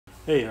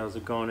Hey, how's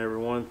it going,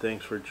 everyone?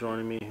 Thanks for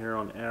joining me here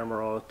on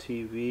Admiral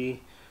TV.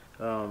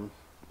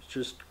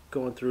 Just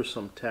going through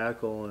some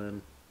tackle,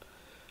 and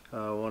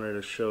I wanted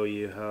to show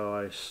you how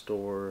I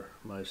store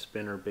my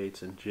spinner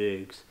baits and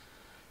jigs,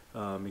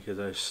 because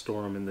I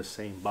store them in the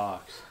same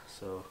box.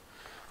 So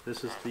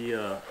this is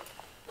the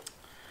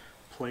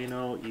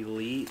Plano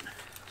Elite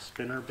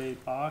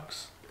spinnerbait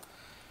box.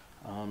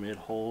 It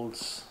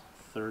holds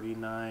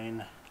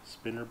 39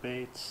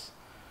 spinnerbaits.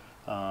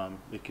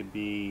 It could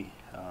be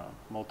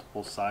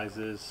multiple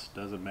sizes,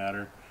 doesn't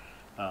matter.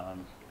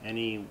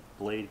 Any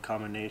blade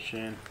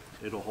combination,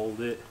 it'll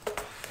hold it.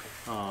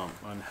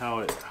 And how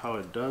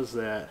it does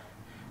that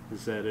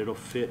is that it'll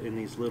fit in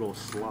these little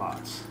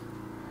slots.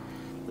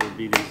 There'll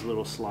be these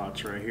little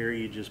slots right here.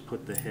 You just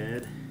put the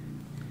head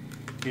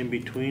in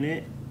between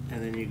it,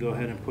 and then you go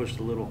ahead and push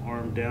the little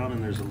arm down,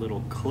 and there's a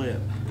little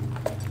clip.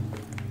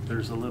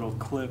 There's a little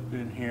clip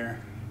in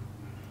here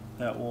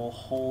that will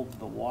hold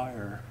the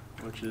wire,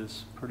 which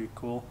is pretty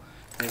cool.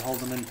 They hold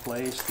them in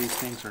place. These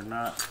things are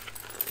not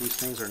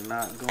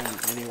going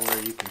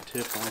anywhere. You can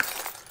tip them,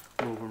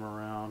 move them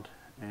around,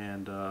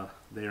 and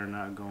they are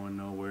not going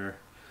nowhere.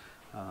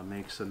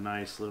 Makes a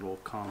nice little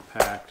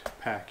compact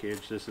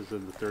package. This is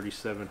in the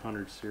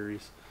 3700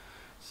 series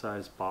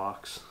size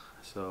box,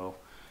 so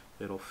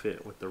it'll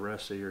fit with the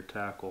rest of your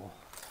tackle.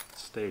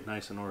 Stay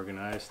nice and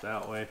organized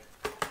that way.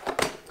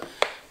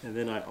 And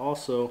then I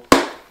also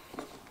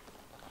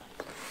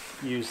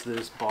use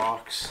this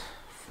box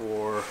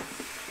for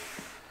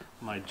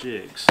my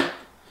jigs.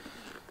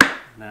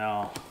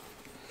 Now,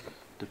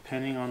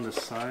 depending on the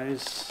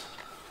size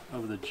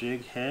of the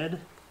jig head,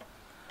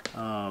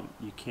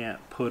 you can't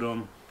put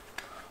them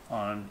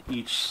on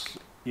each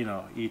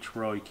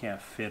row. You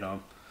can't fit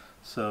them.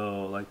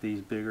 So like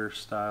these bigger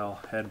style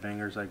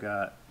headbangers I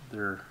got,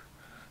 they're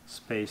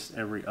spaced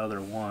every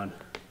other one,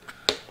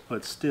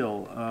 but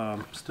still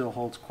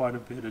holds quite a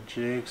bit of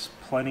jigs.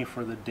 Plenty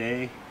for the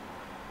day.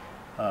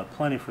 I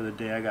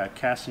got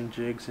casting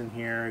jigs in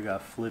here. I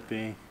got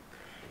flipping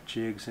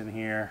jigs in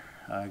here.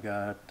 I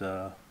got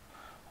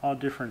all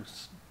different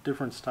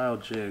style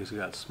jigs. I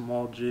got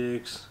small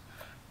jigs,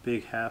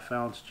 big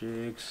half-ounce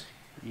jigs,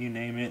 you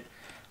name it,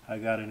 I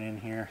got it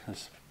in here.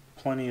 There's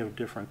plenty of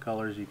different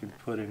colors you can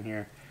put in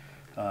here.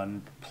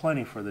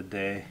 Plenty for the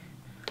day.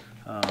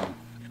 Yeah,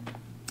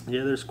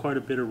 there's quite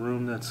a bit of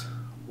room that's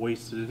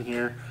wasted in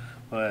here,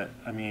 but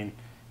I mean,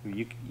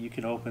 you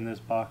can open this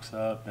box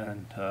up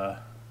and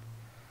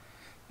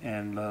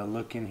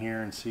look in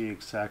here and see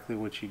exactly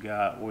what you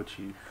got.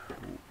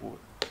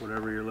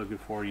 Whatever you're looking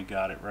for, you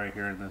got it right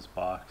here in this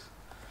box.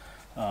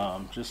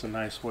 Just a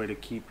nice way to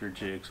keep your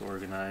jigs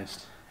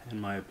organized,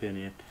 in my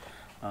opinion.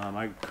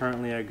 I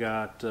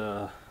got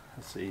let's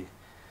see,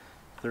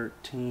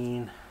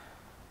 13,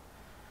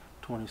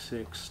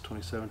 26,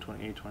 27,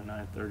 28,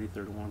 29, 30,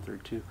 31,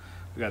 32.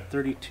 I got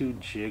 32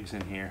 jigs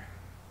in here,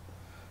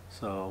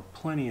 so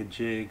plenty of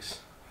jigs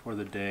for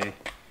the day.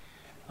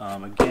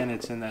 Again,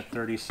 it's in that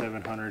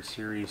 3700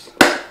 series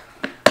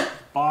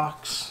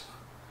box,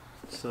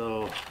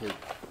 so it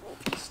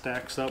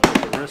stacks up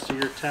with the rest of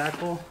your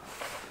tackle,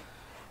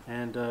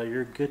 and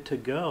you're good to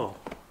go.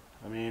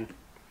 I mean,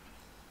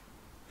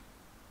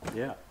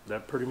 yeah,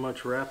 that pretty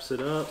much wraps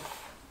it up.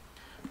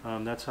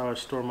 That's how I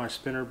store my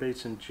spinner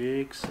baits and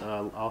jigs.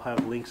 I'll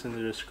have links in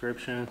the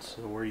description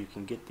so where you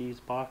can get these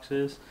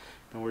boxes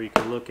and where you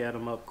can look at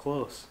them up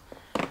close.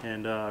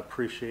 And I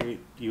appreciate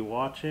you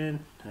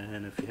watching,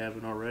 and if you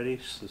haven't already,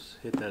 just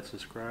hit that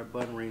subscribe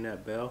button, ring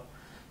that bell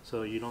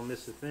so you don't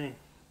miss a thing.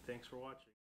 Thanks for watching.